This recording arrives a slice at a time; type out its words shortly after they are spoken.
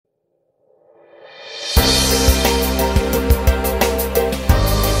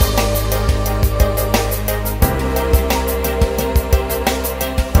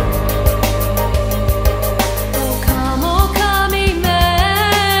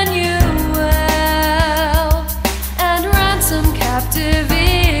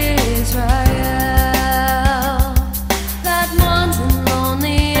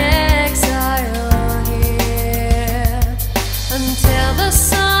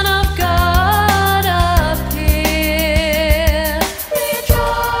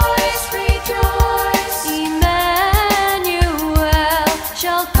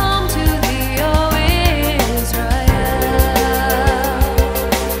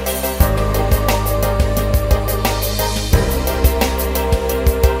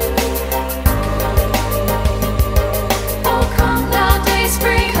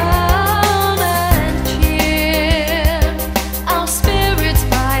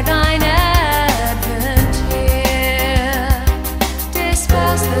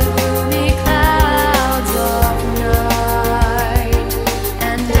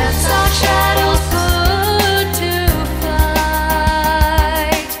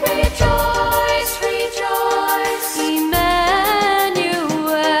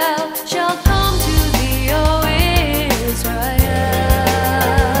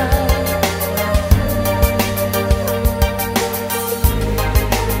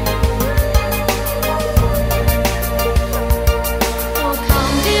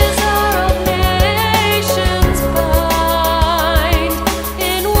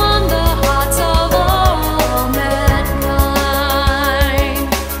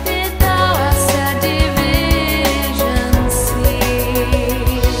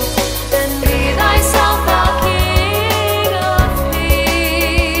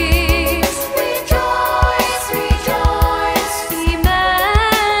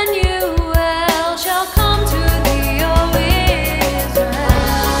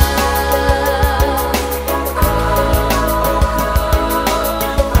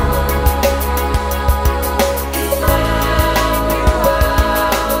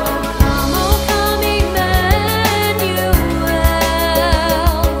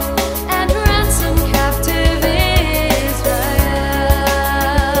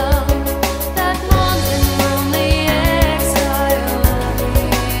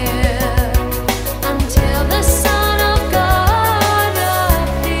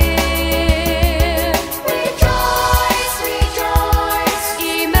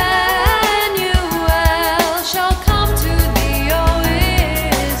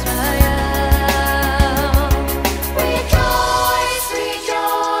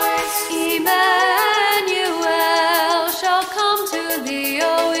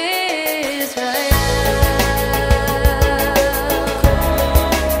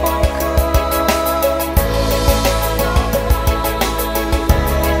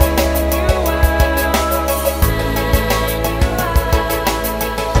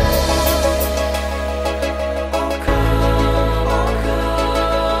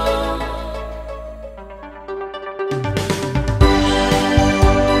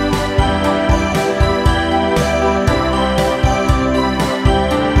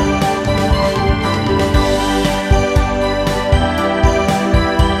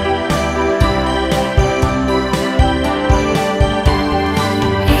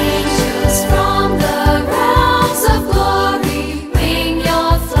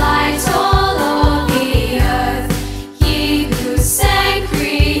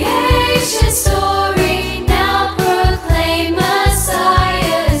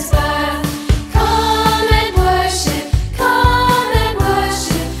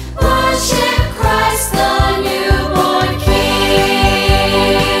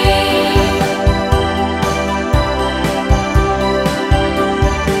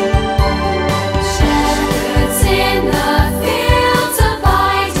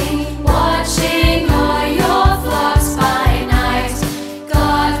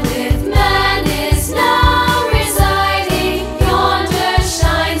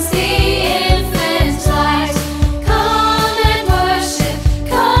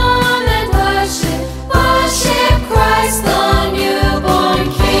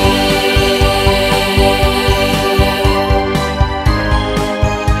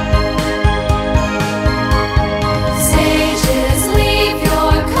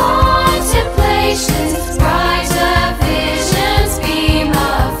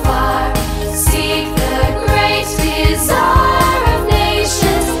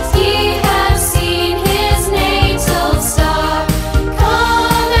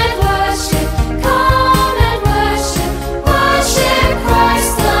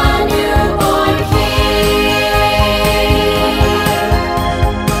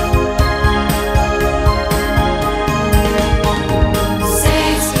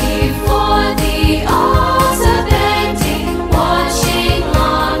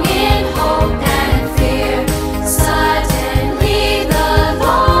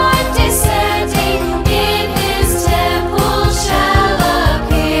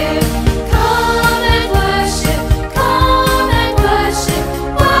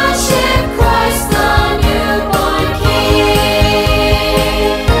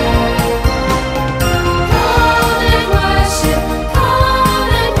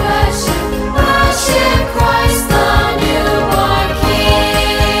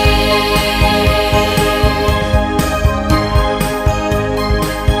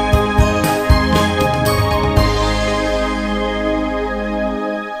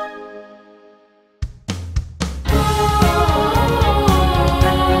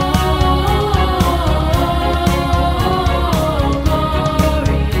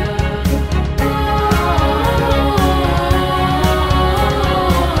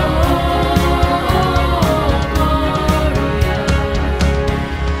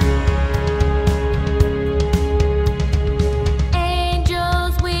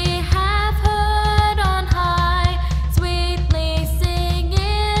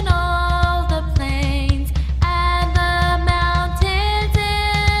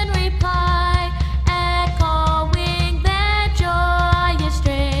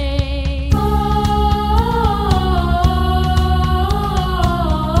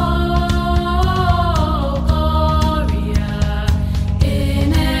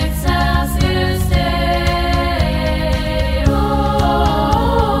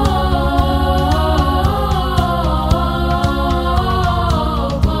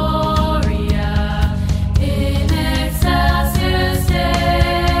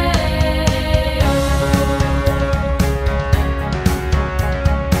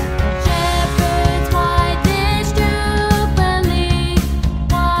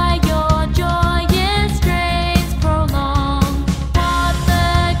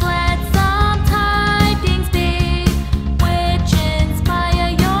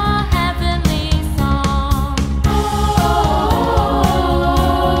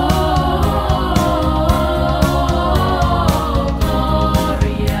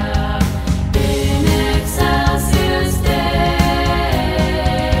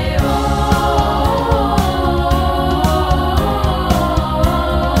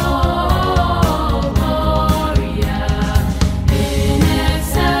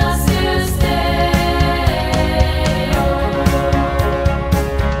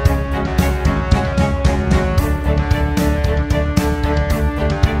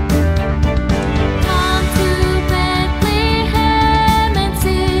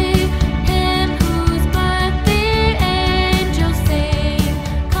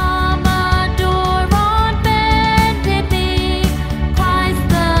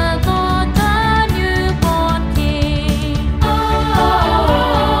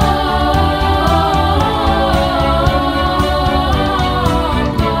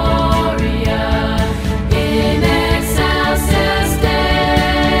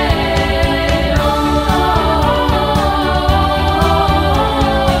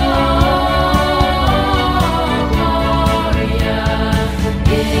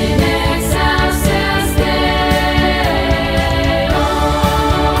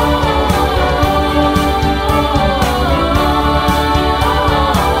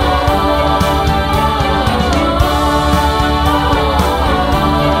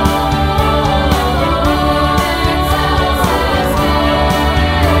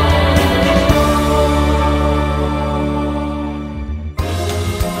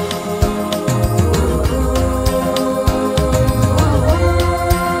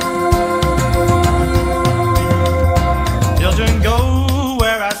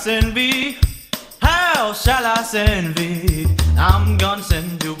I send thee? I'm gonna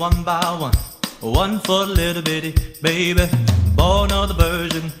send you one by one. One for the little bitty baby, born of the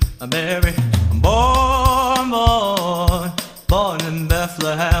Virgin Mary. Born in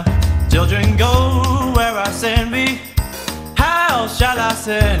Bethlehem. Children, go where I send thee. How shall I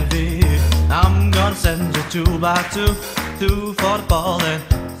send thee? I'm gonna send you two by two. Two for the Paul and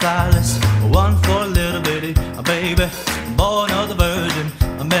Silas, one for a little bitty baby, born of the Virgin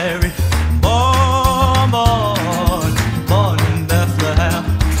Mary. Born in Bethlehem.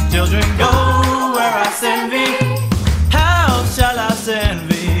 Children, go where I send thee. How shall I send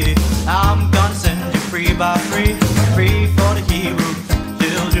thee? I'm gonna send you free by free. Free for the Hebrew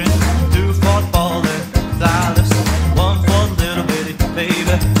children, two for the Paul and Silas, one for the little bitty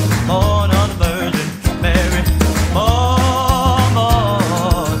baby, born of the Virgin Mary. Born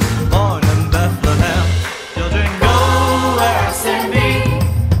in Bethlehem. Children, go where I send thee.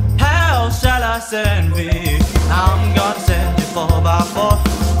 How shall I send thee? I'm gonna send you four by four.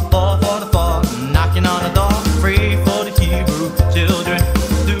 Four for the four, knocking on the door. Free for the Hebrew children,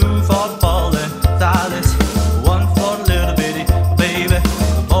 two for the Paul and Silas, one for the little bitty baby,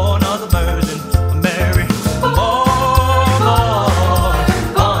 born of the Virgin Mary.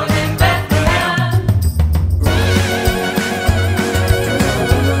 Born in Bethlehem.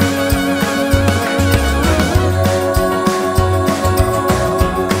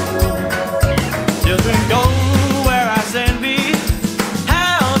 Children, go where I send thee.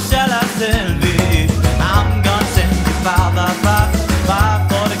 How shall I send thee? I'm gonna send you five by five. Five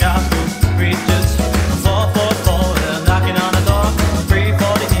for the gospel preachers, four for the poor, knocking on the door. Three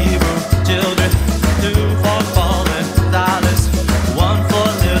for the Hebrew children, two for the Paul and Silas, one for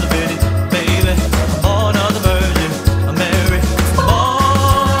the little bitty baby, born of the Virgin Mary.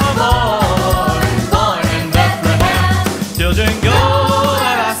 Born in Bethlehem. Children, go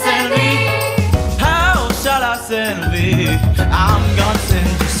where I send thee. How shall I send thee? I'm gonna send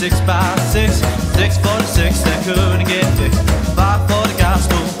you six by six. Six for the six that couldn't get fixed. Five for the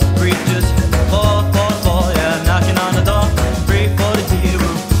gospel preachers, four for the boy, yeah, knocking on the door. Three for the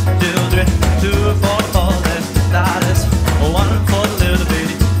Hebrew children, two for the Paul and Silas, one for the little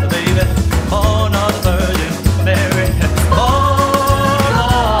bitty baby, born of the Virgin Mary. Born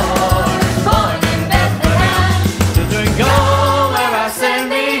in Bethlehem. Children, go where I send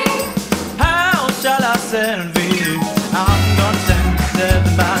thee. How shall I send thee? I'm gonna send you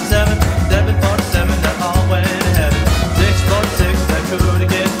seven by seven. Seven for the seven that all went to heaven. Six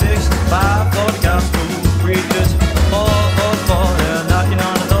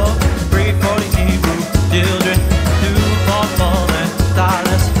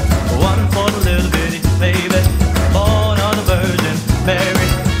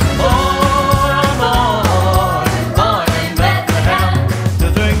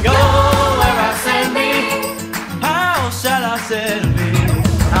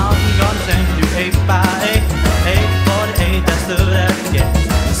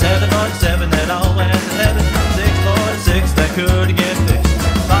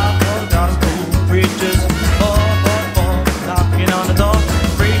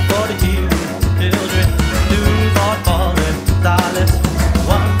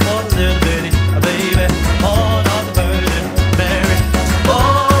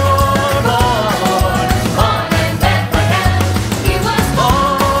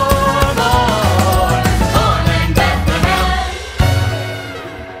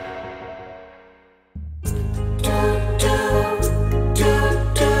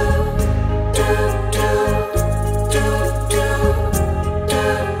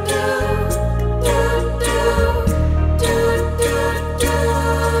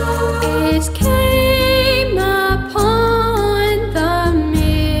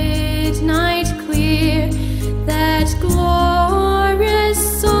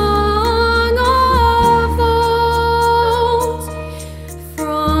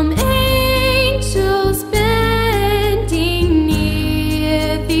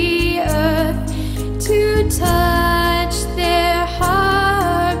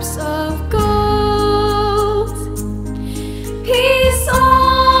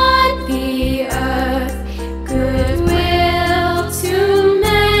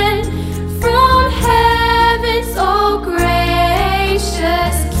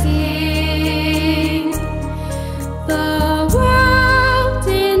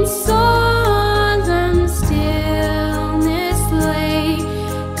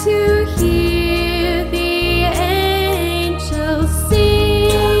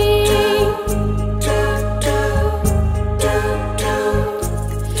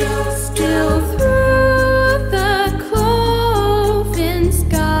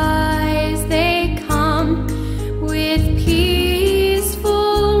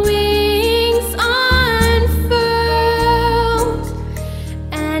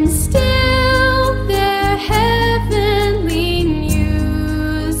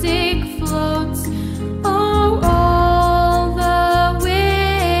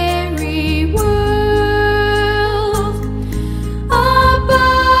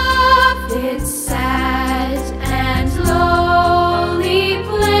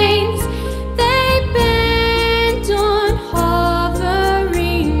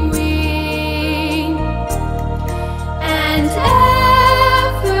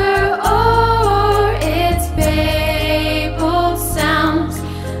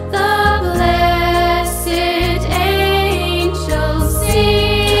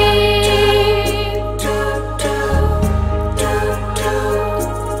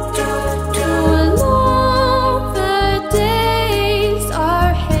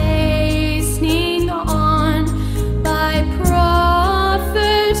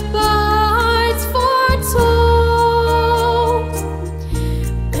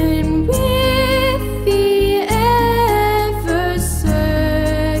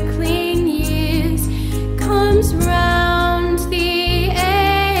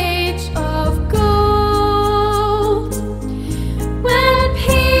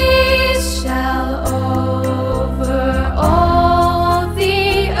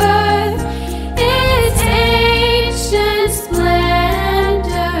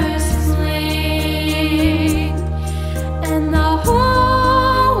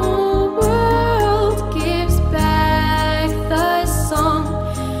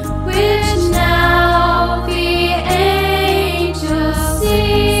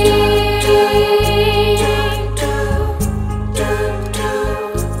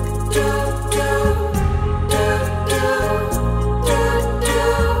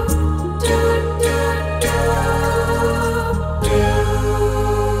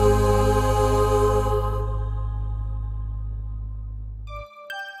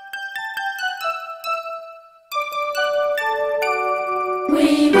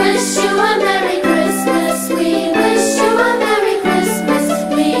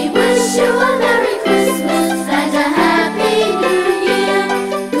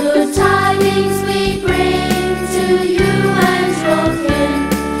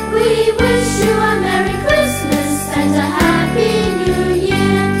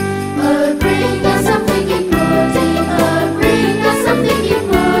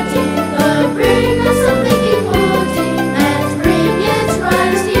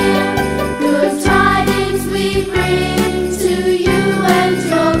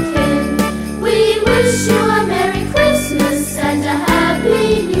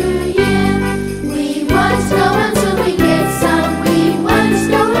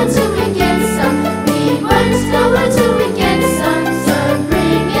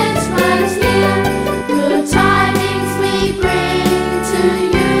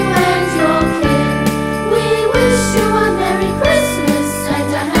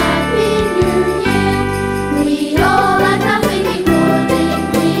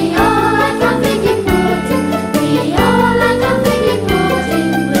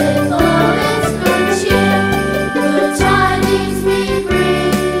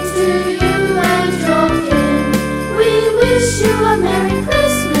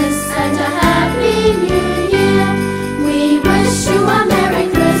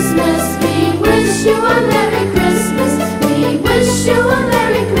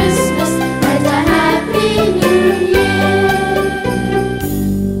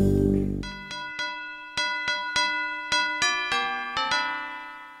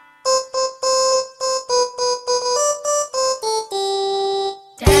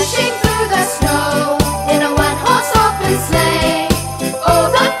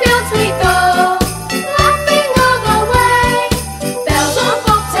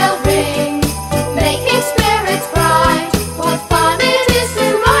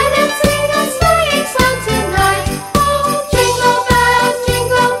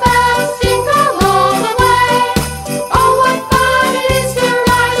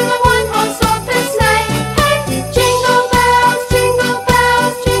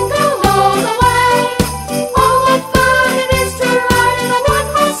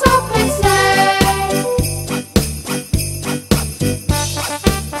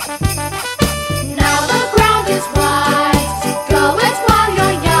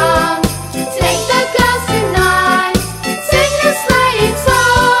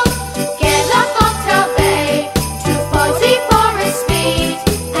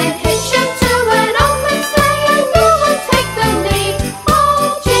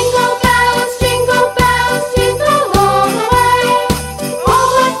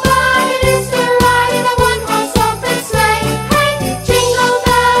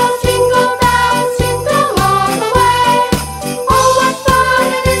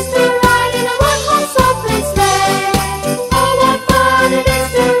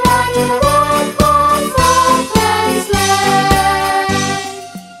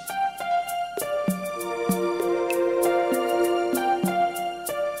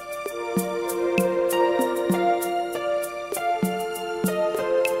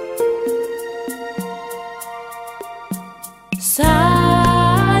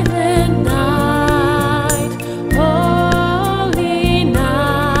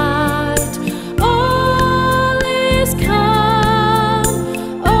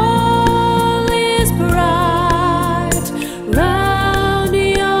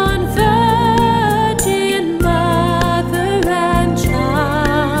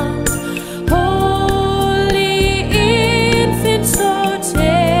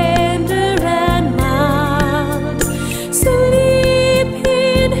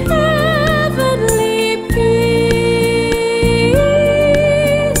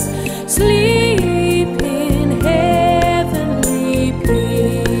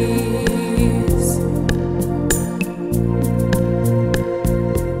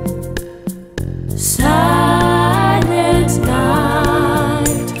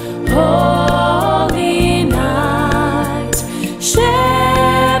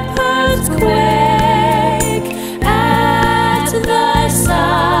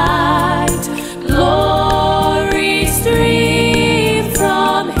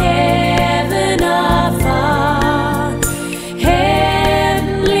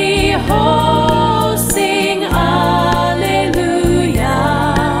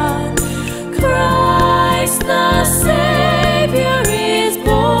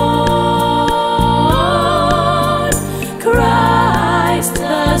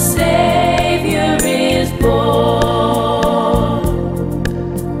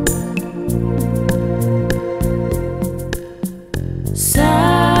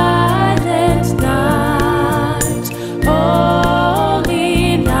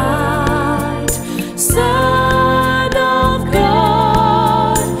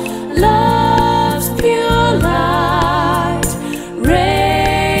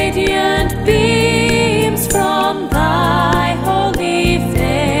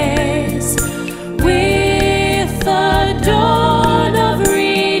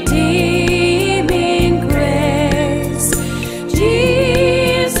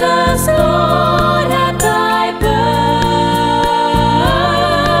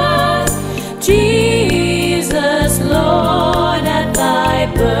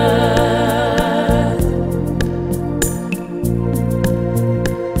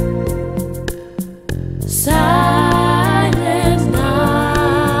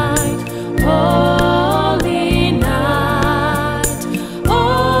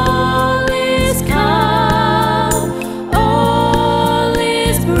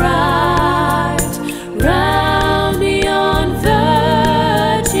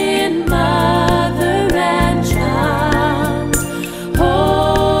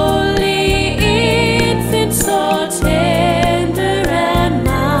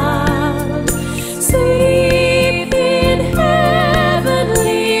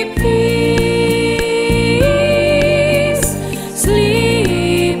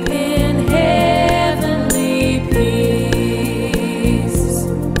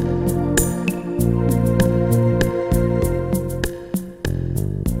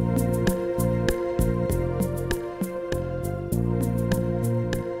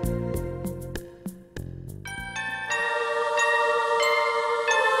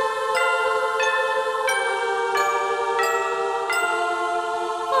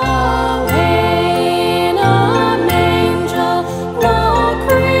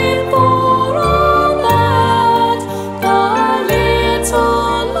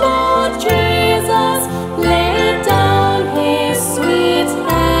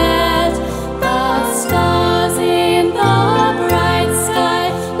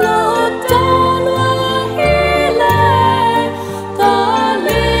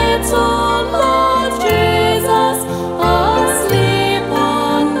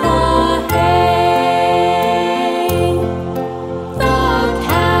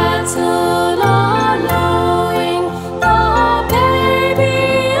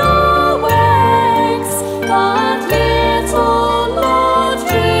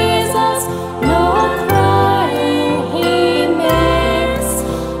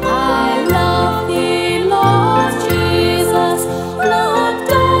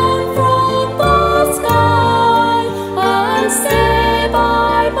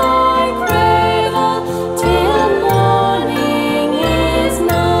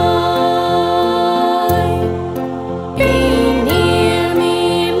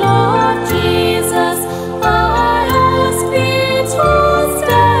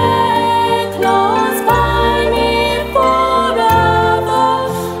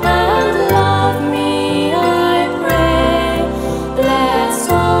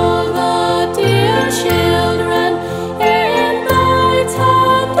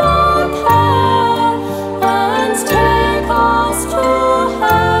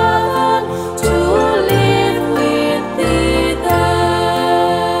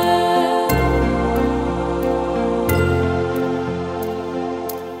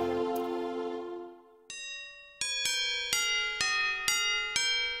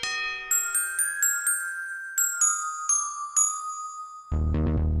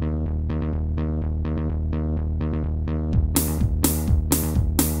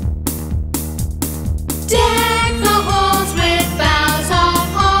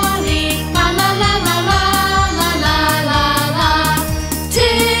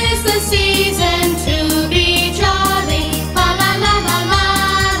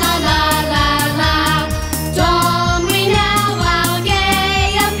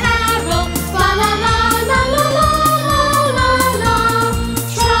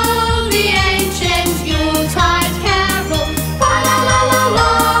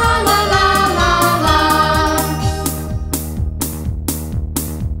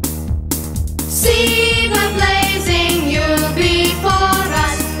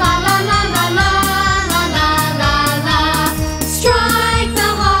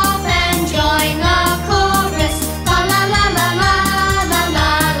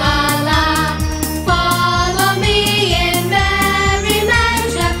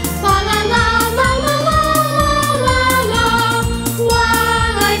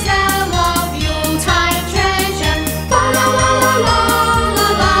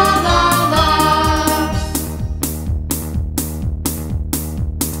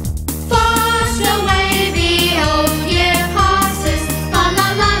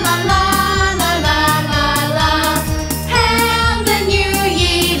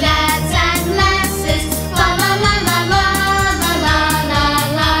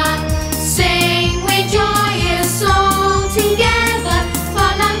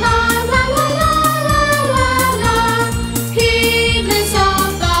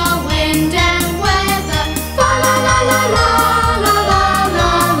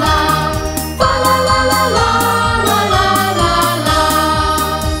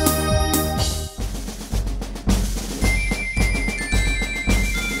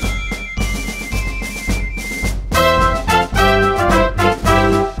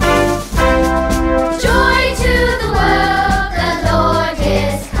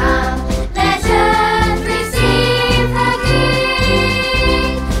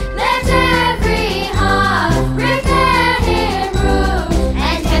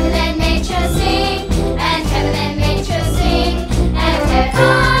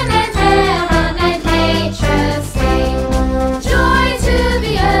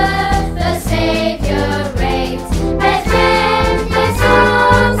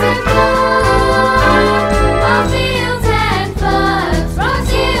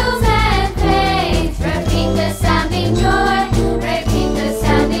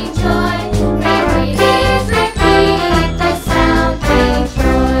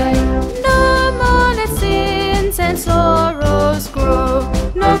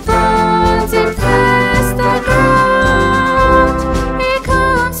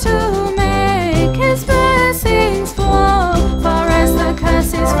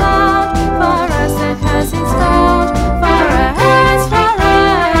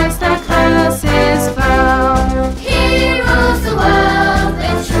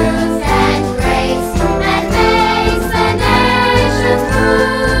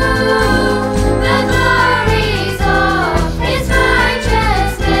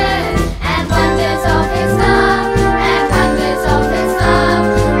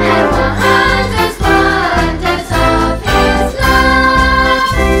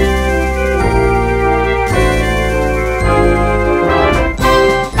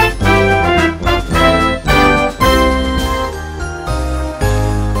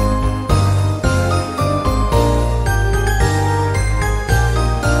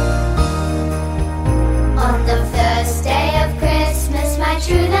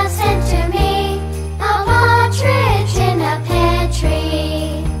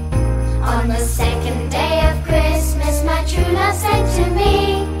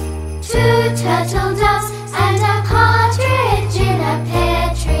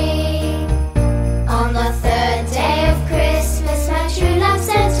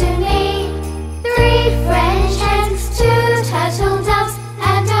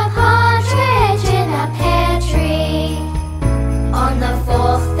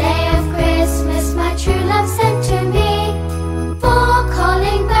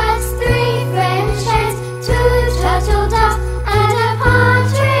turtle doves, and a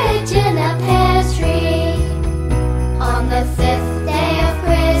partridge in a pear tree.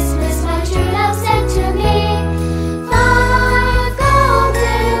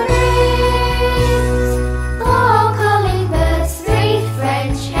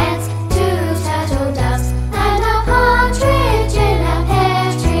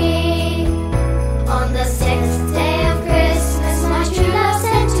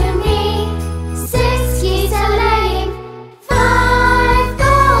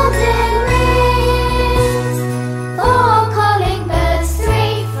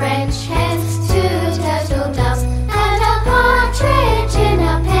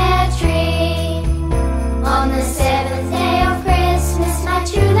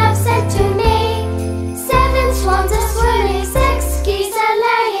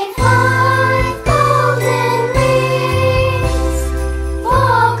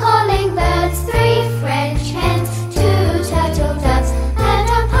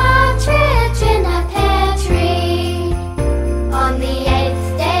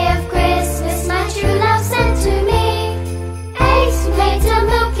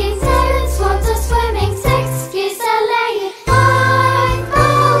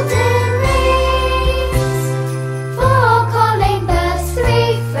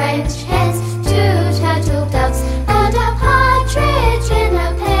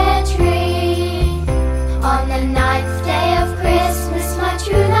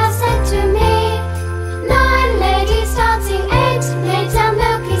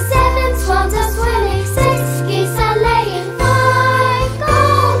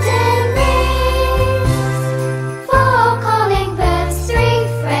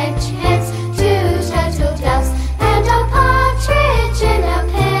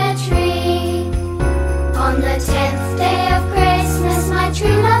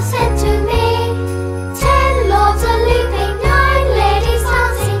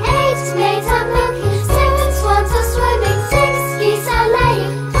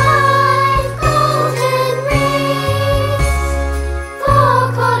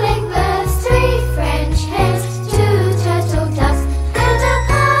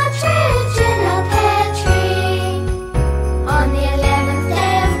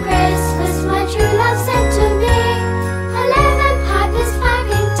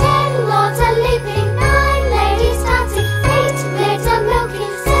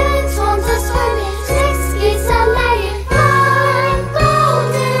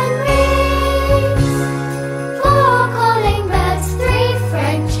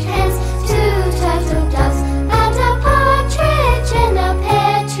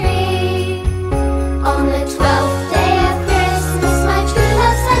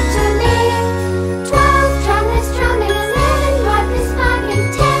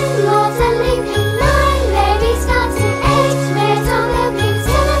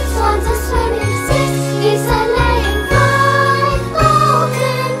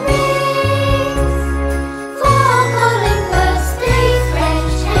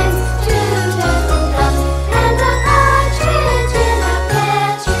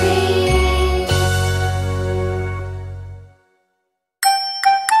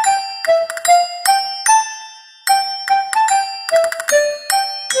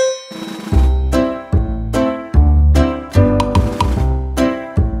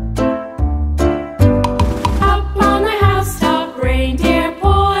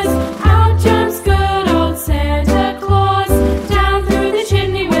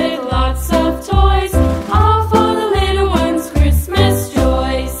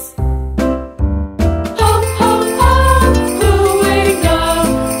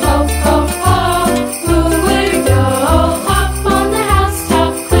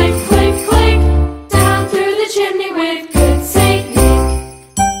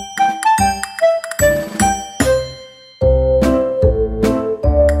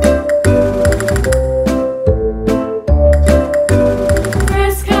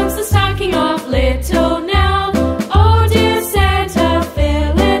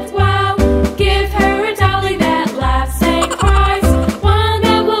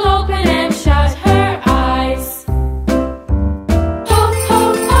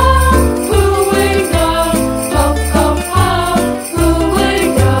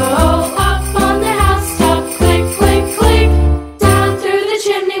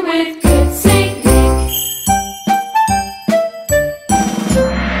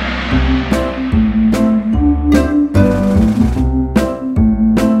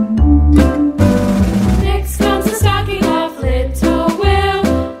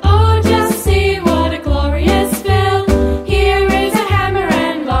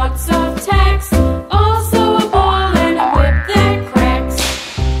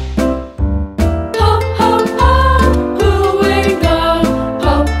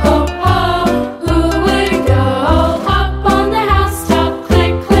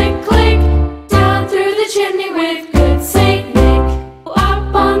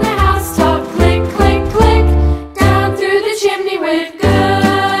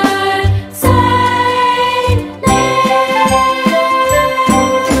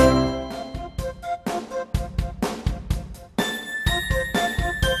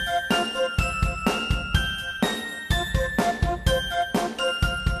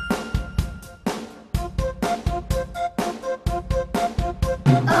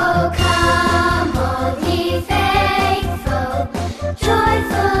 Oh, come, all ye faithful,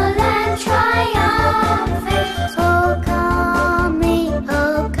 joyful and triumphant. Oh, come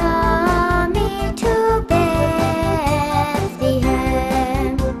ye to Bethlehem.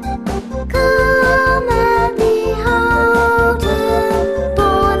 Come and behold him,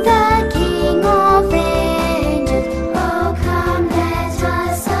 born the King of angels. Oh, come, let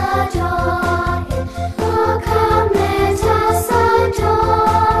us adore him. Oh, come, let us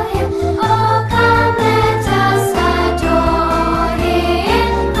adore him.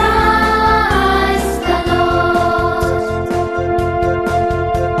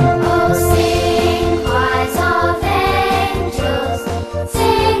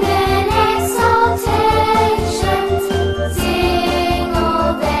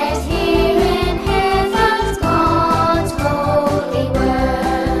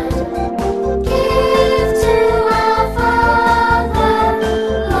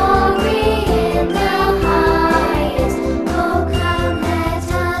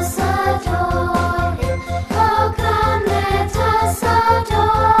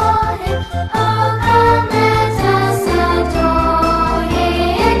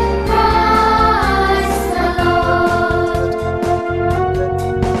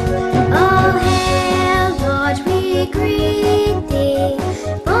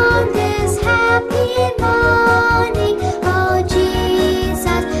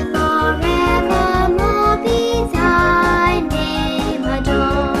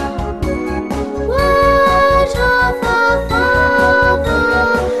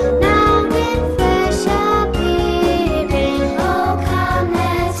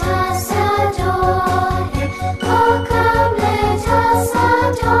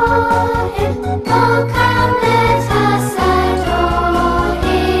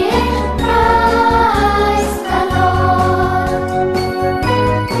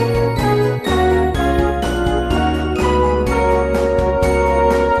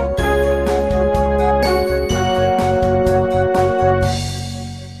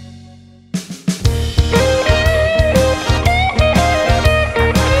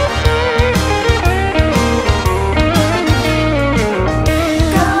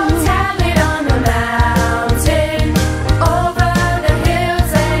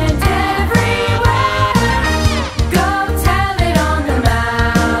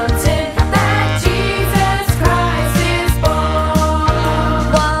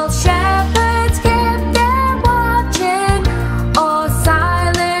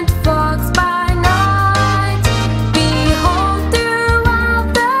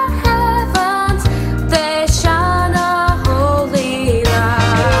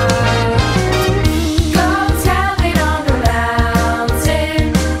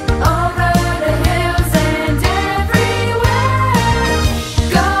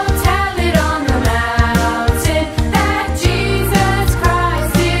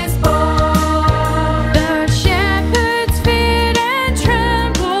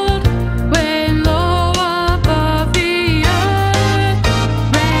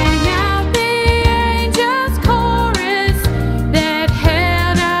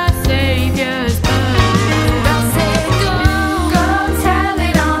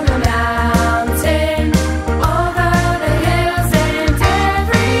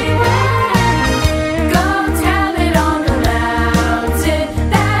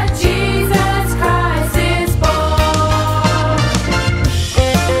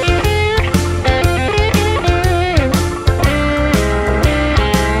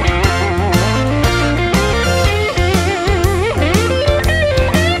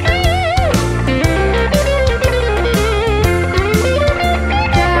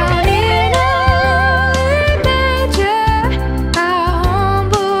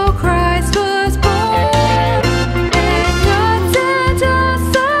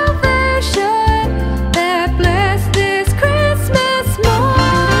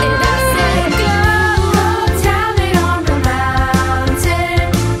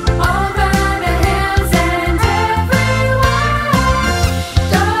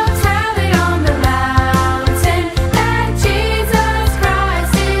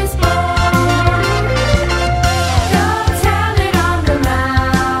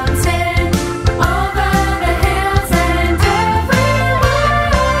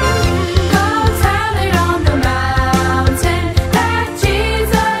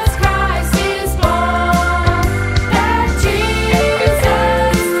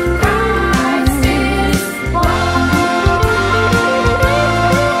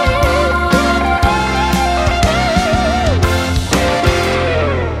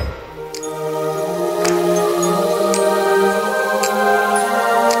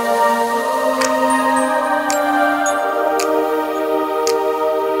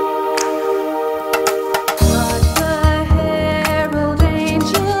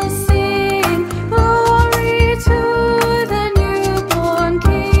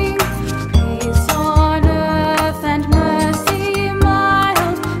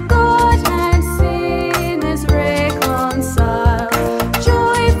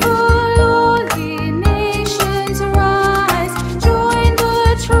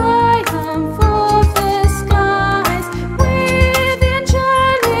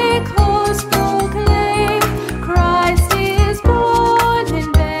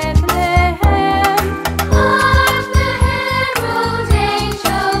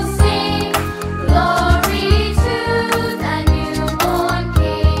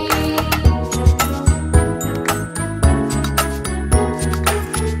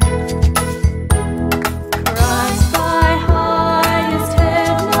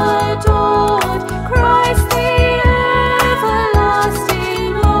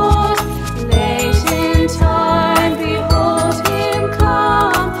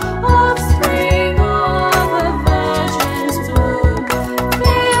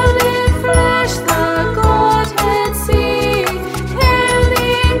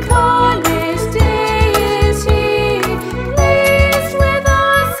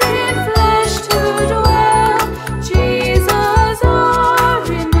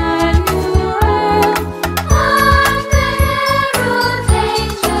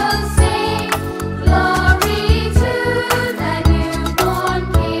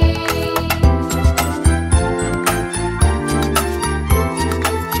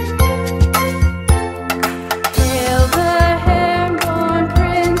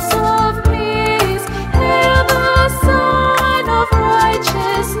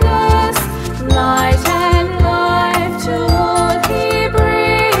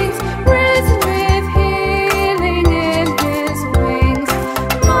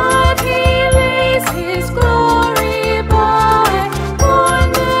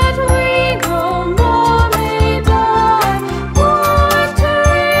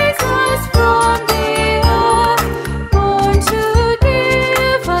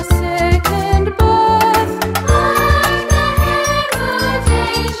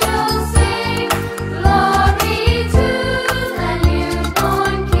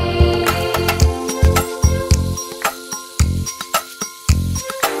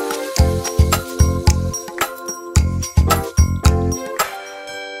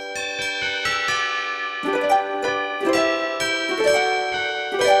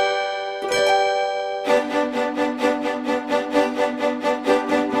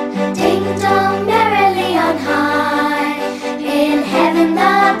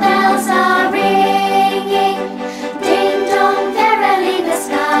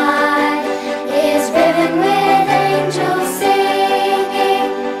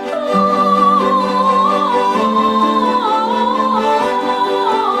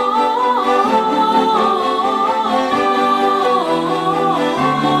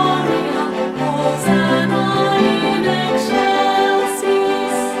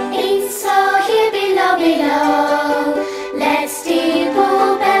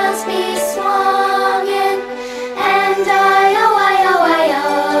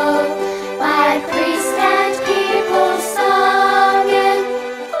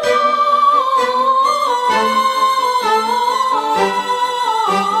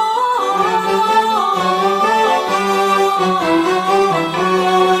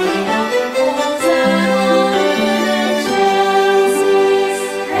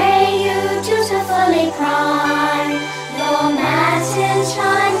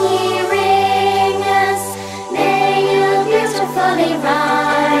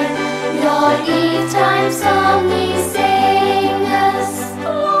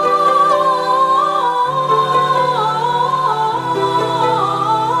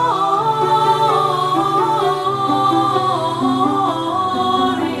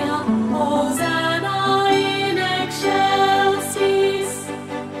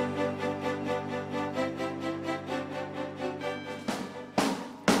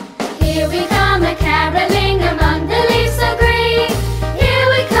 Here we come a caroling among the leaves so green. Here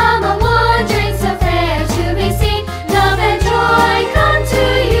we come a wandering so fair to be seen. Love and joy come to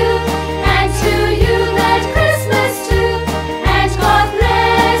you, and to you that Christmas too. And God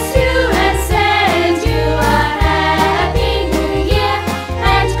bless you and send you a happy new year.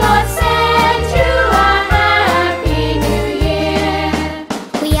 And God send you a happy new year.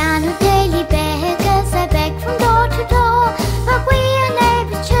 We are no daily beggars, I beg from door to door, but we are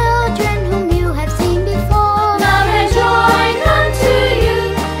neighbors' children whom you have seen before. Love and joy come to you,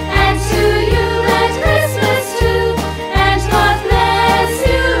 and to you that Christmas too. And God bless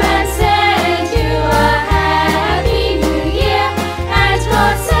you and send you a happy new year. And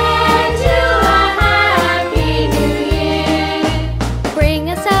God send you a happy new year. Bring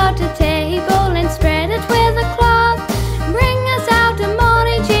us out a table and spread it with a cloth. Bring us out a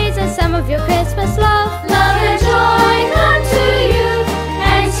morning Jesus, some of your Christmas love. Love and joy come to you,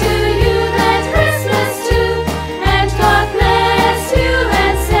 and to you that Christmas too. And God bless you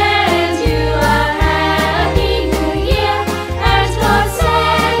and send you a happy new year. And God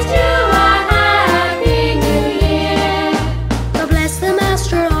send you a happy new year. God bless the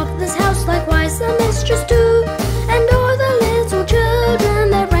master of this house, likewise the mistress too, and all the little children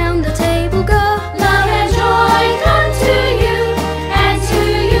that round the table go. Love and joy come to you, and to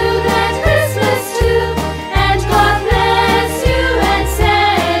you that Christmas too. And God bless you and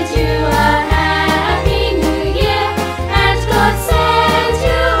send you a happy new year. And God send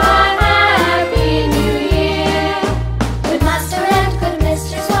you a happy new year. Good master and good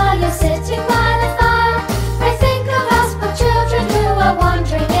mistress, while you're sitting by the fire, pray think of us poor children who are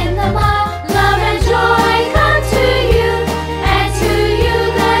wandering in the mire. Love and joy come to you, and to you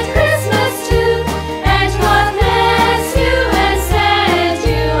that Christmas too. And God bless you and send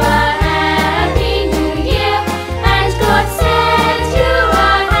you a happy new year. And God send you a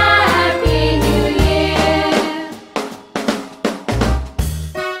happy new year.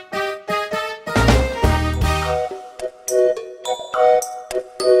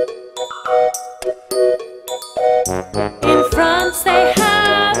 In France they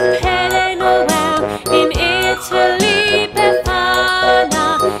have Pere Noel, in Italy Befana,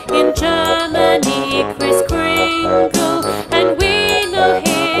 in Germany Kris Kringle, and we know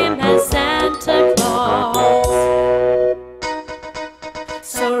him as Santa Claus.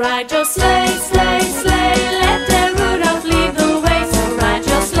 So ride your sleigh, sleigh, sleigh, let the Rudolph lead the way. So ride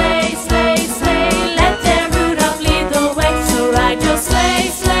your sleigh, sleigh, sleigh, let the Rudolph lead the way. So ride your sleigh,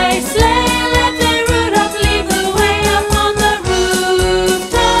 sleigh, sleigh, let the Rudolph lead the way upon the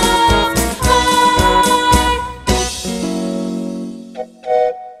rooftops high.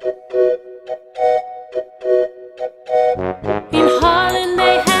 In Holland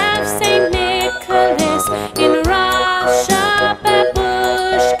they have Saint Nicholas, in Russia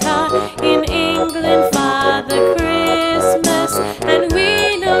Babushka, in England Father Christmas, and we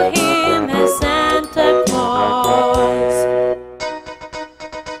know him as Santa Claus.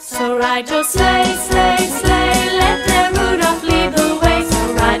 So ride your sleigh, sleigh, sleigh, let the Rudolph lead the way. So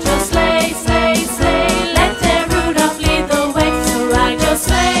ride your sleigh, sleigh, sleigh, let the Rudolph lead the way. So ride your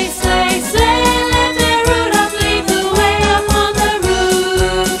sleigh, sleigh, sleigh, let the Rudolph lead the way upon the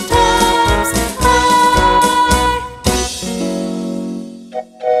rooftops high.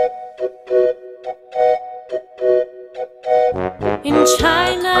 In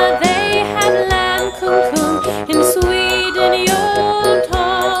China they have Lamb Kung Kung, in Sweden Yule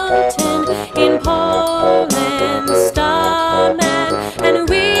Tomten, in Poland Starman, and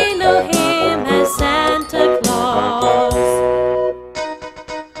we know him as Santa Claus.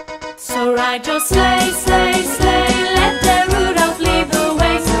 So ride your sleigh, sleigh, sleigh, let the Rudolph lead the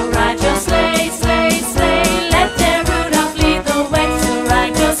way. So ride your sleigh, sleigh, sleigh, let the Rudolph lead the way. So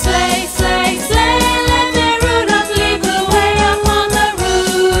ride your sleigh, sleigh, sleigh, let the Rudolph lead the way upon the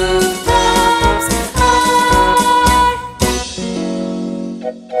rooftops high.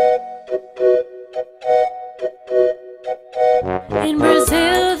 In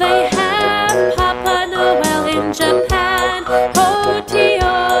Brazil they have Papa Noel, in Japan Hotioshio,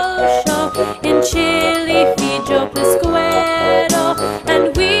 in Chile Fijo Pasquero, and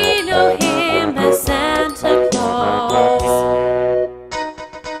we know him as Santa Claus.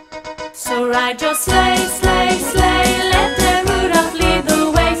 So ride your sleigh, sleigh, sleigh, let the Rudolph lead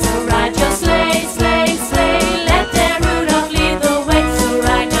the way. So ride your sleigh, sleigh, sleigh, let the Rudolph lead the way. So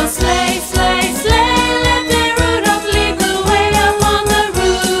ride your sleigh, sleigh, sleigh, let the Rudolph lead the way upon the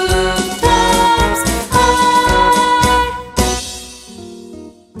rooftops high.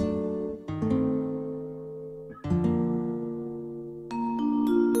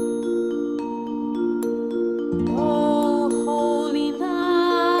 Oh, holy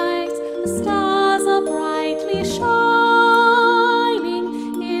night,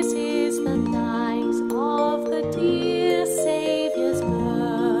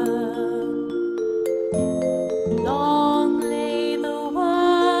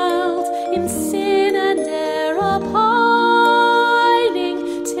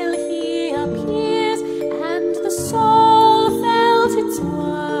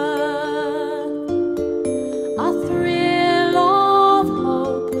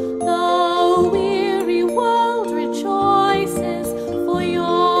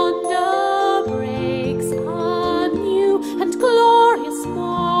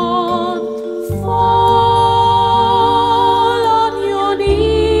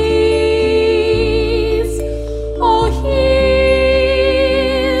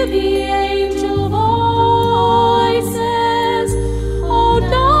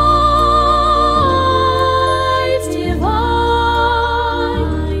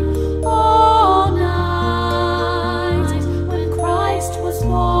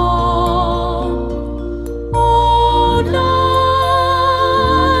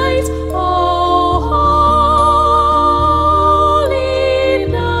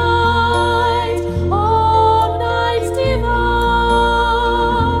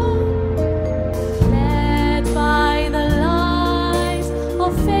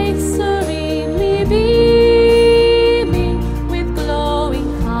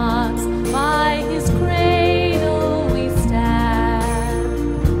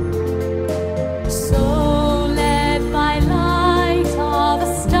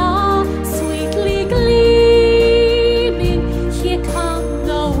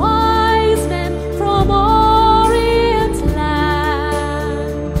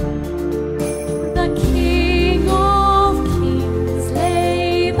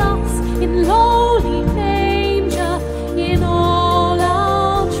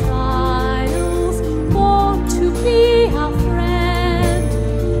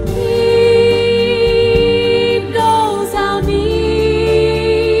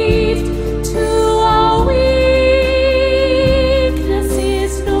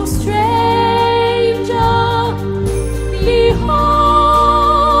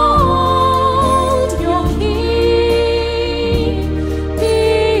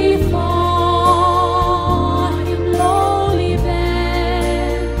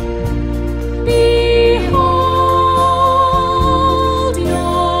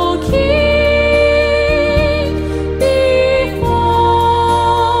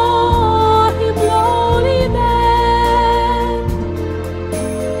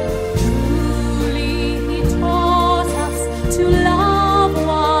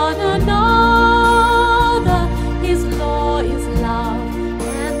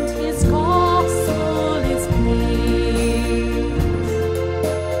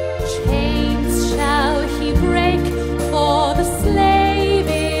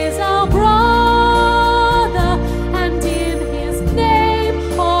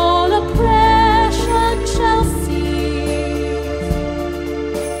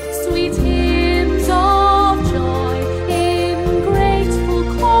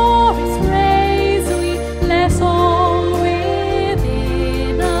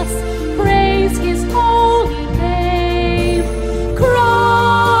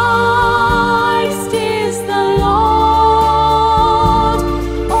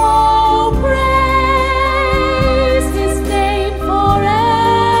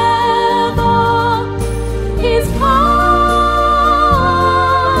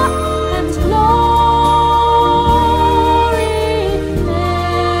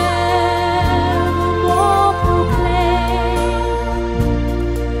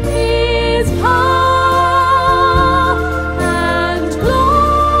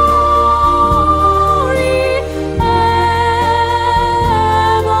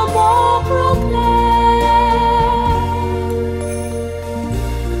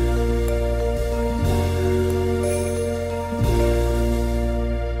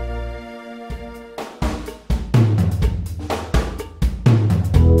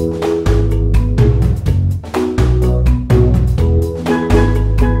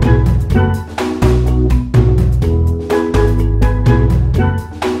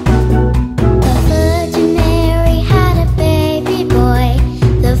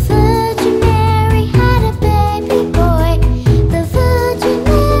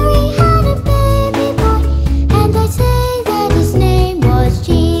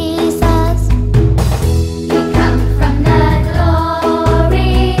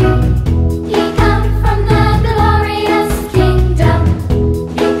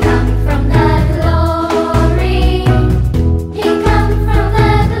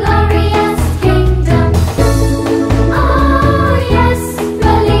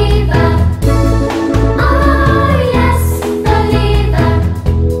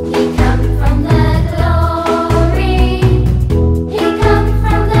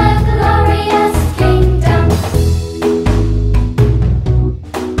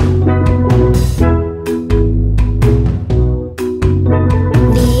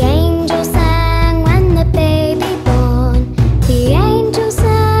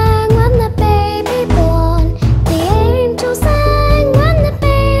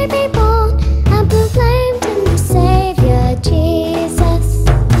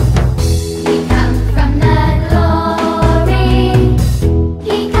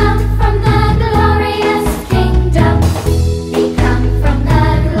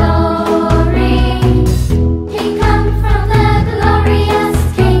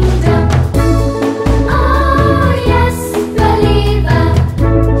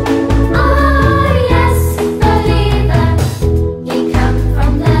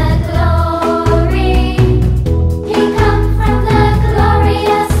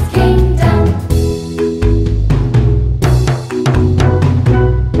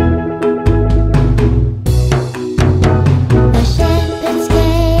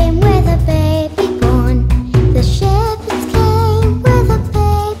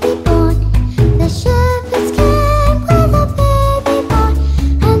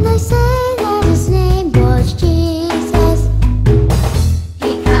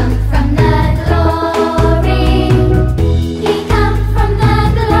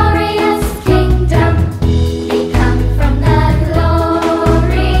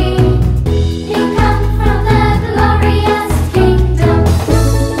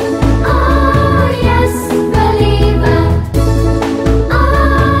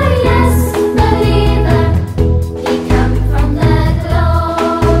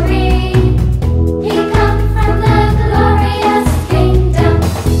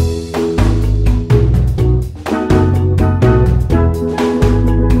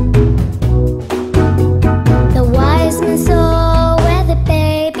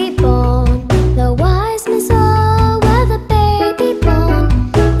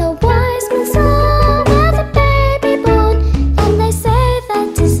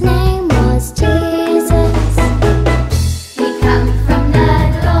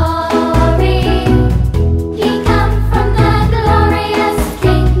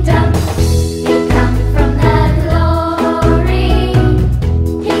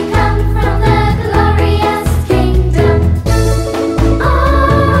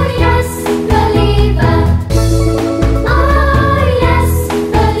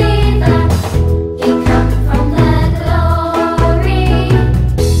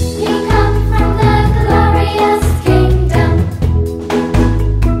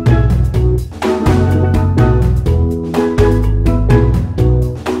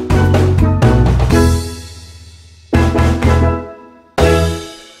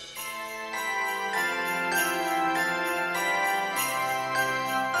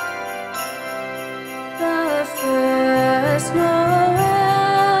 first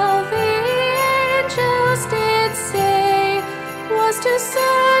Noel, the angels did say, was to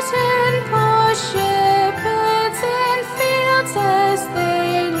certain poor shepherds in fields as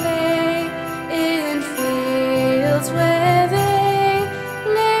they lay, in fields where they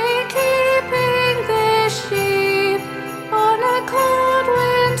lay keeping their sheep on a cold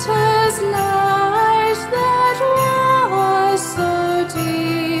winter's night that was so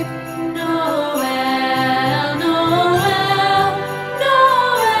deep. Noel, Noel,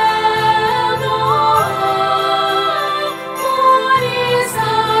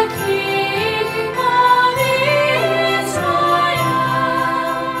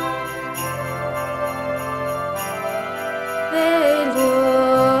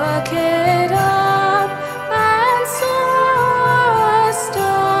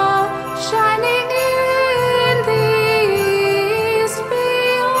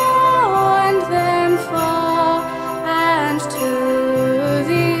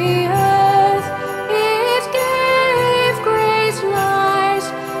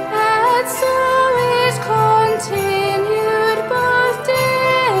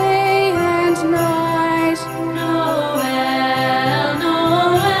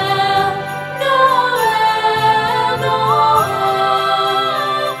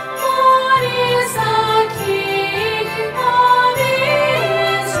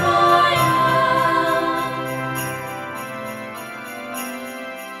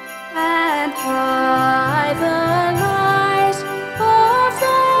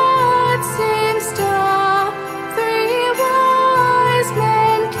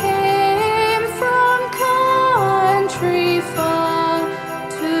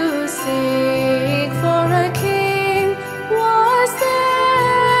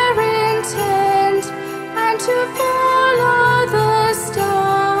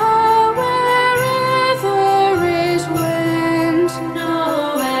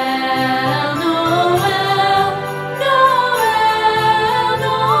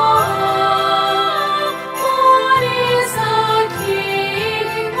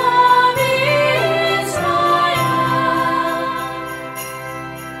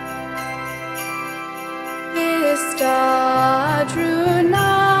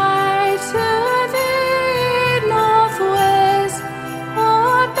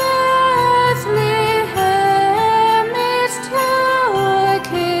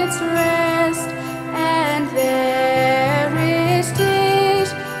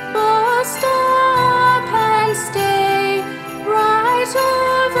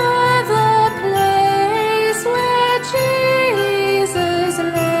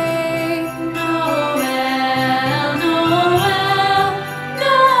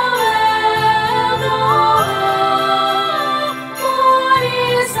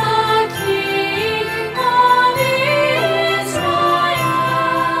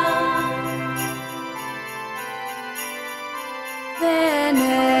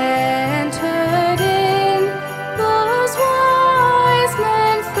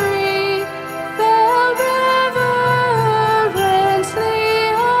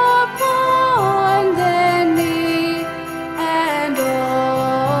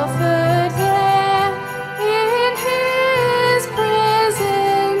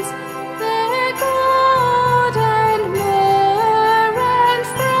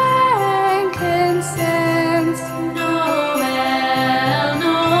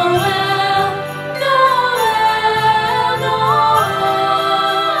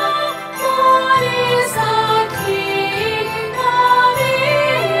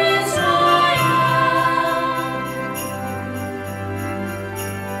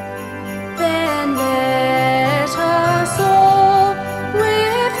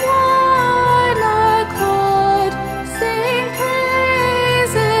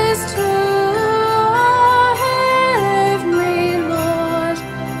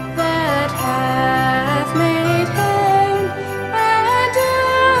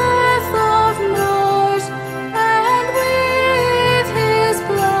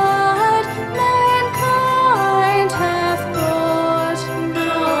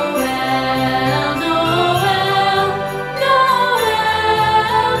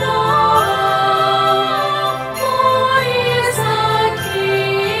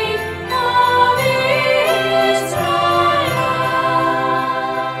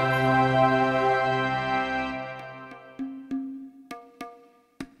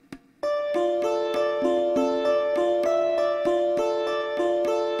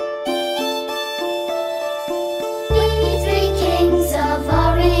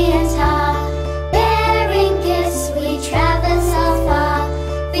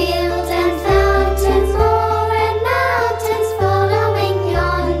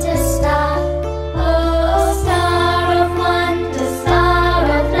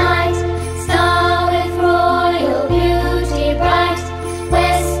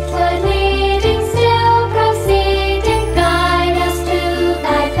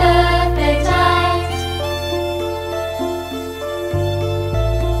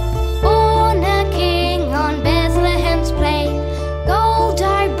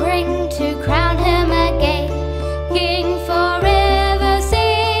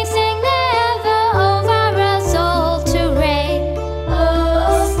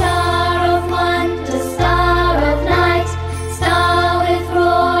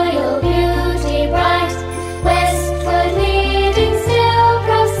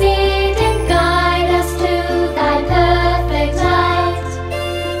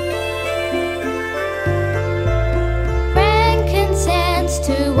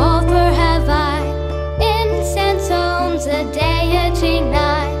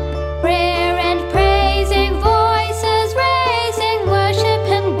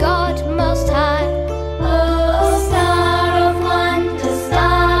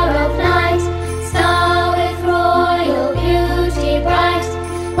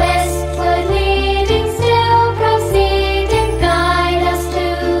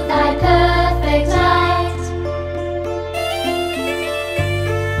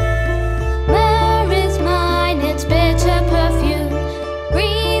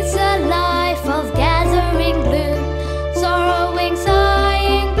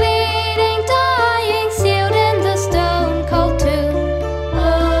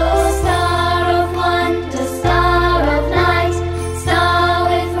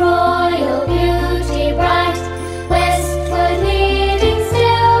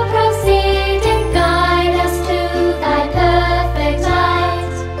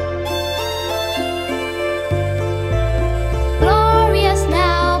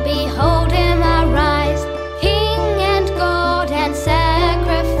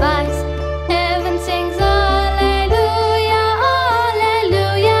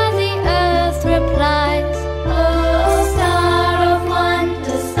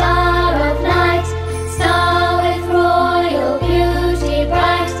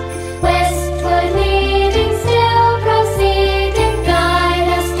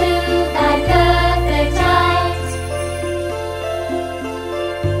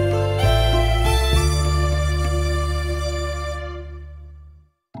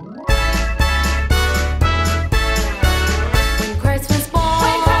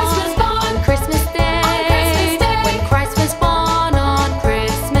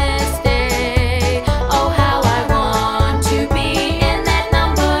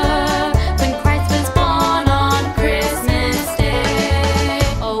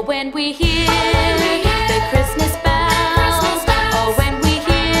 we hear the Christmas bells, oh, when we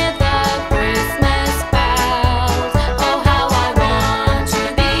hear the Christmas bells, oh, how I want to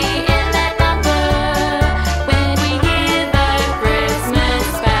be in that number when we hear the Christmas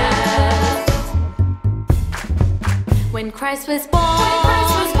bells. When Christ was born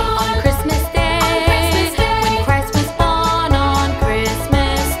on Christmas Day, when Christ was born on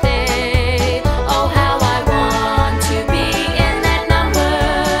Christmas Day, oh, how I want to be in that number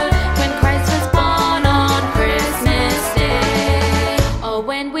when Christ was born on Christmas Day. Oh,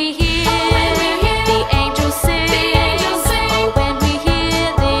 when we hear the angels sing, oh, when we hear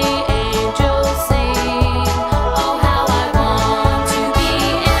the angels sing, oh, how I want to be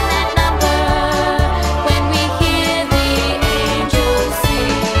in that number when we hear the angels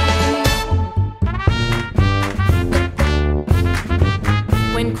sing.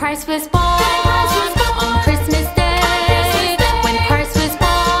 When Christ was born on Christmas Day, when Christ was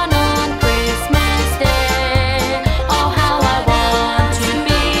born on Christmas Day, oh, how I want to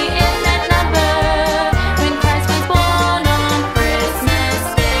be in that number when Christ was born on Christmas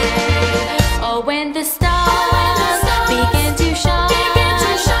Day. Oh, when the stars begin to shine,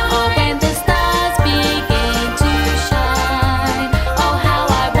 oh, when the stars begin to shine, oh, how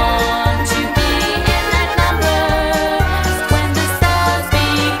I want to be in that number when the stars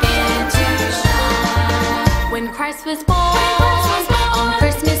begin to shine. When Christ was born on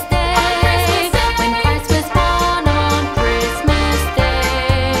Christmas Day, when Christ was born on Christmas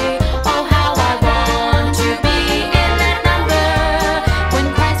Day, oh, how I want to be in that number when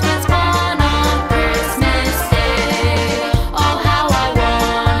Christ was born on Christmas Day. Oh, how I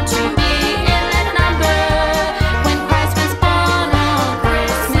want to be in that number when Christ was born on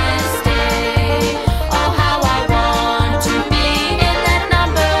Christmas Day. Oh, how I want to be in that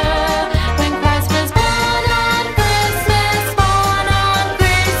number when Christ was born on Christmas, born on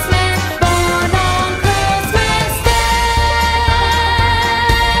Christmas, born on Christmas Day.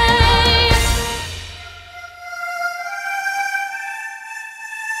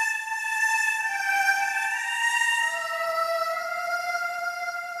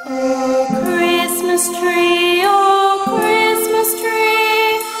 Oh, Christmas tree,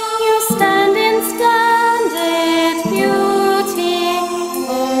 you stand in splendid beauty.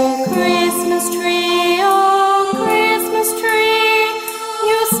 Oh, Christmas tree,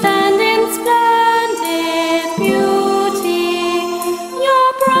 you stand in splendid beauty. Your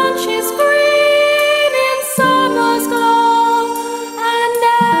branches green in summer's glow and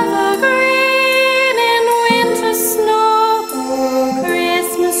evergreen in winter's snow. Oh,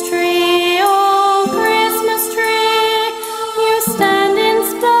 Christmas tree, you stand in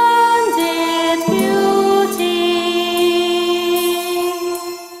splendid beauty.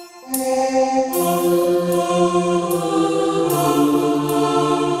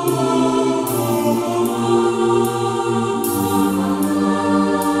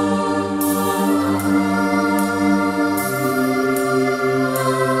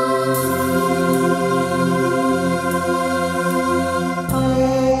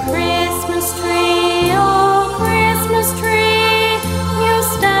 Oh, Christmas tree, you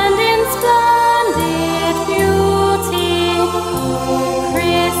stand in splendid beauty.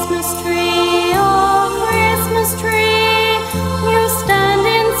 Oh, Christmas tree, you stand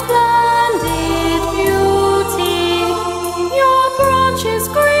in splendid beauty. Your branches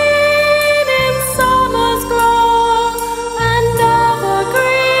green in summer's glow and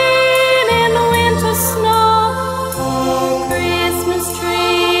evergreen in winter's snow. Oh, Christmas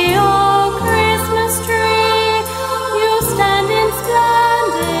tree, you stand in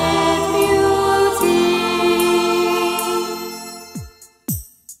splendid beauty.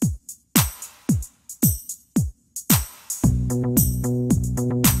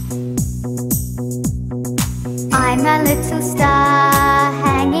 I'm a little star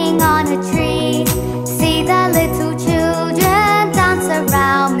hanging on a tree. See the little children dance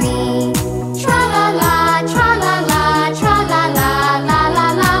around me. Tra la la, tra la la, tra la la, la la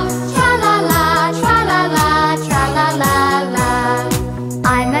la, tra la la, tra la la, tra la la la.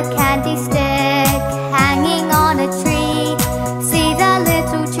 I'm a candy stick hanging on a tree. See the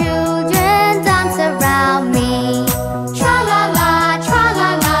little children dance around me. Tra la la, tra la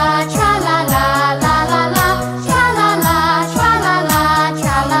la, tra la la, la la la, tra la la, tra la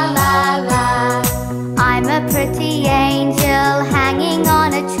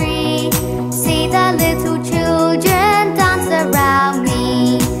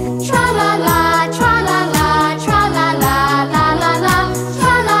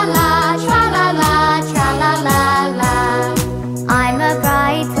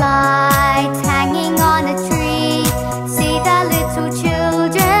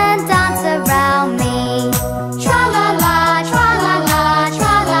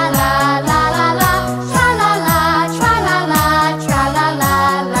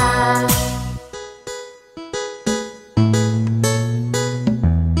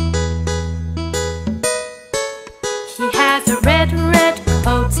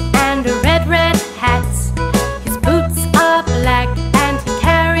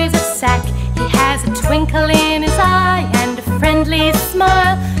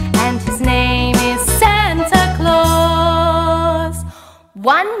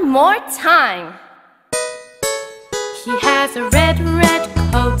One more time. He has a red, red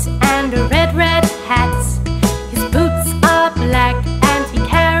coat and a red, red hat. His boots are black and he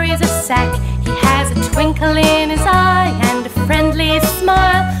carries a sack. He has a twinkle in his eye and a friendly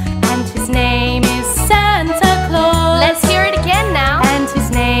smile. And his name is Santa Claus. Let's hear it again now. And his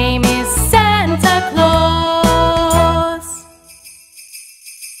name is Santa Claus.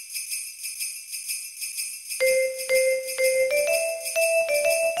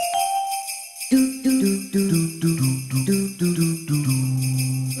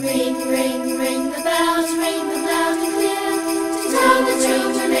 Ring, ring, ring the bells loud and clear. To tell the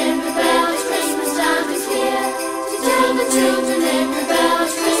children every bell, Christmas time is here. To tell the children every bell,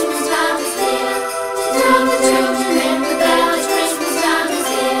 Christmas time is here. To tell the children every bell, Christmas time is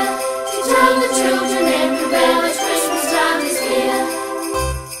here. To tell the children every bell, Christmas time is here.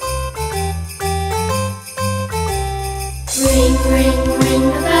 Ring, ring, ring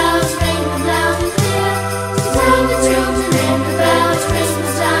the bells loud and clear. To tell the children every bell,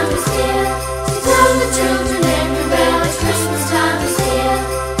 Christmas time is here. To tell the children every bell, Christmas time is here.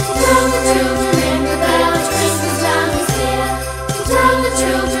 To tell the children every bell, Christmas time is here. To tell the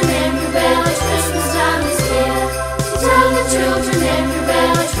children every bell, Christmas time is here. To tell the children every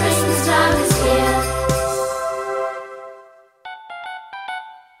bell, Christmas time is here.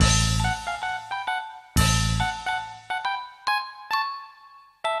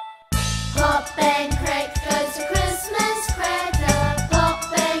 Pop and crack goes the Christmas cracker. Pop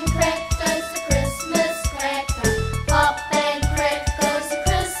and crack goes the Christmas cracker. Pop and crack goes the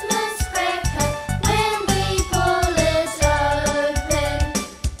Christmas cracker. When we pull it open,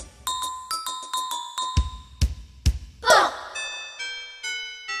 pop!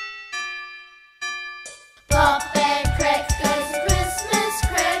 Pop and crack goes the Christmas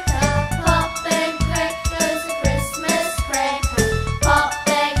cracker. Pop and crack goes the Christmas cracker. Pop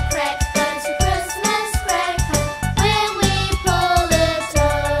and crack goes the Christmas cracker. When we pull it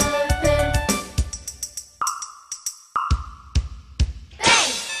open,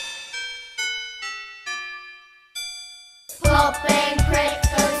 bang! Pop and crack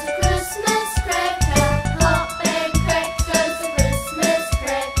goes the Christmas cracker. Pop and crack goes the Christmas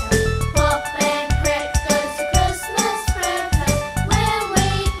cracker. Pop and crack goes the Christmas cracker. When we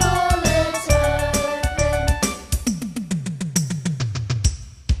pull it open,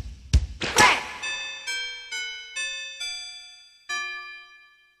 crack!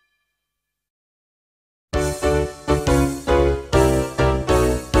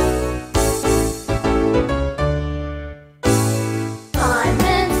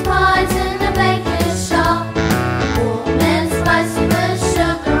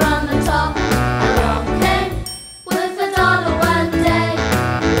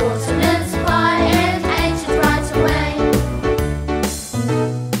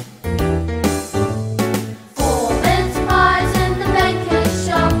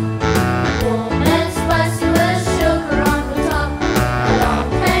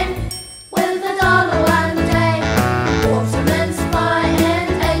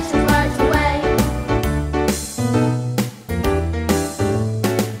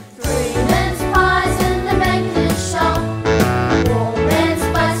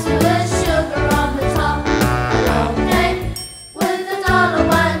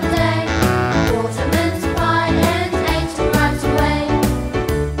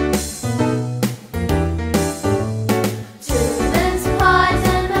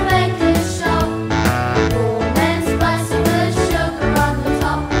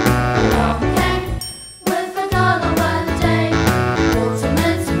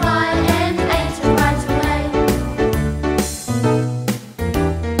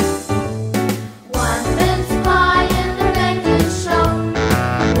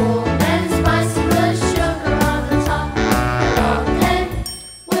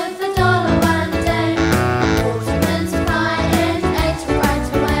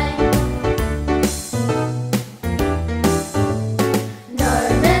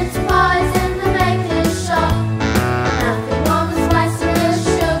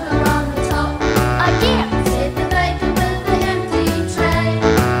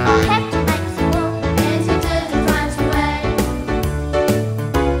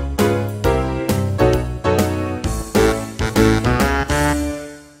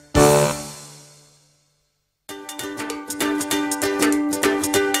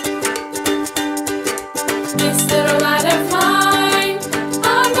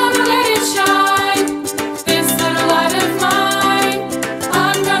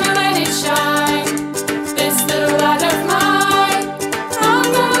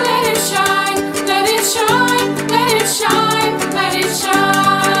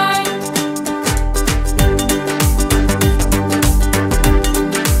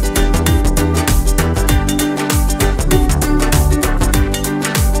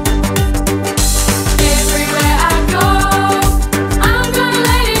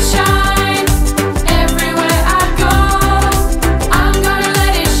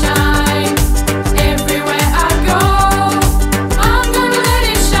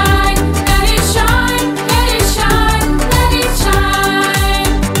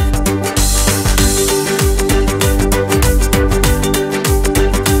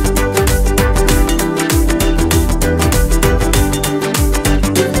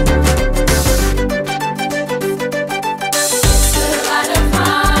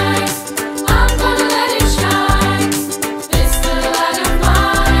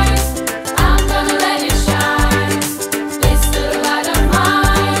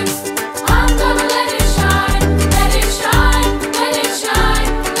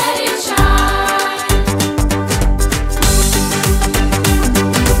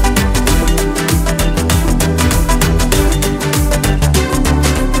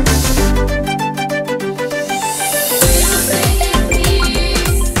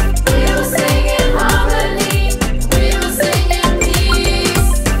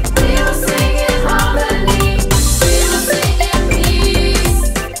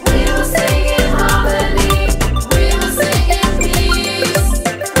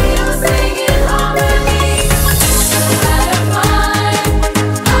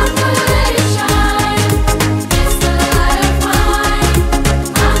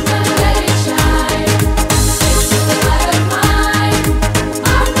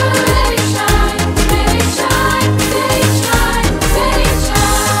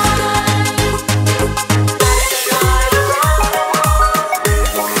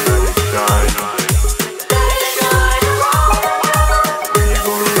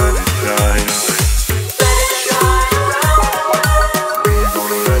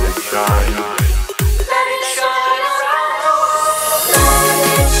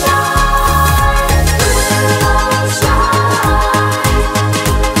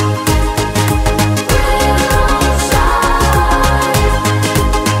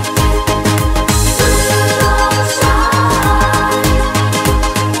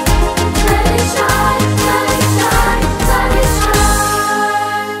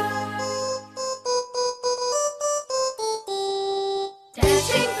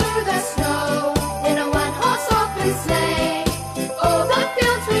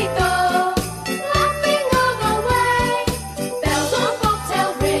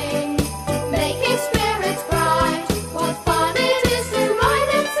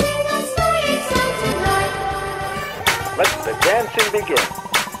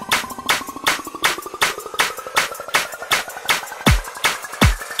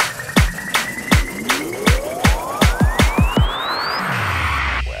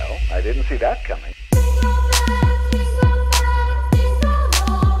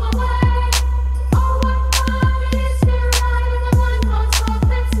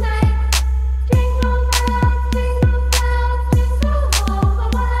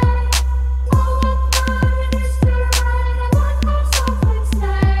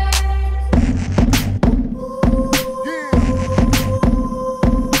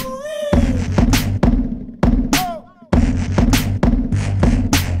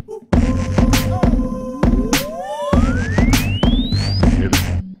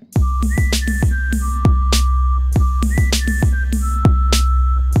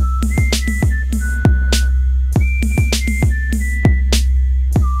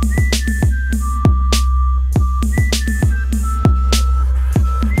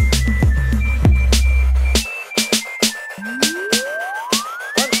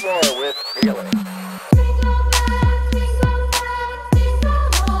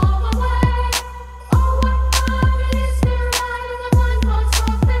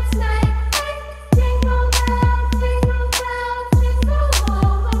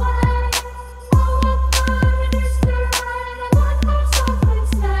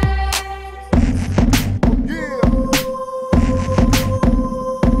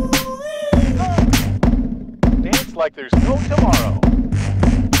 like there's no tomorrow.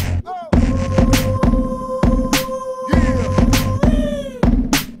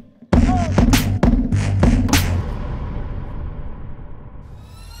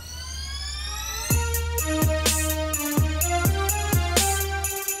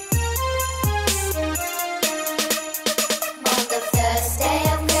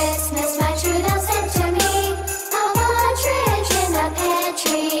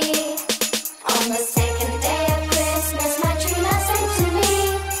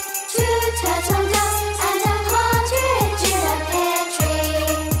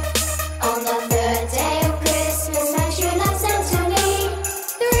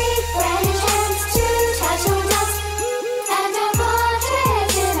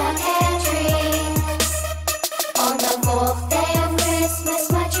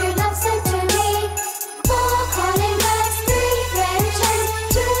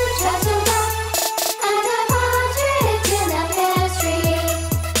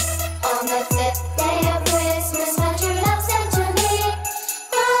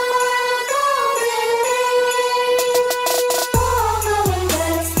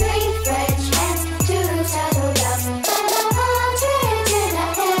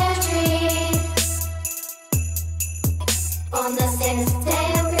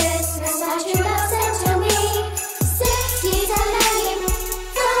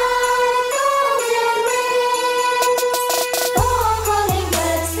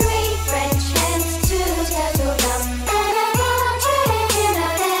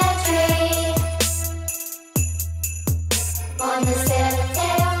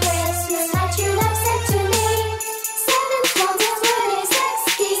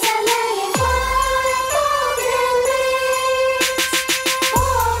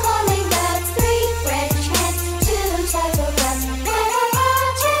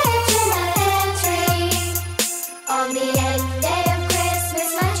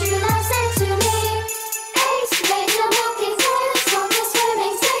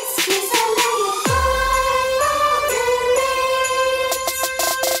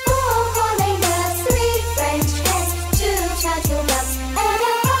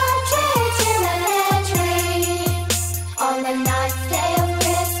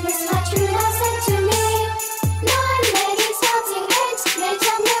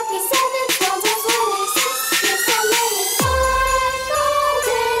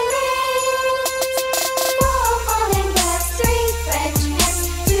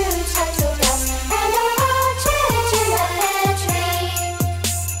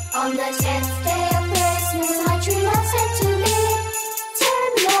 On the 10th day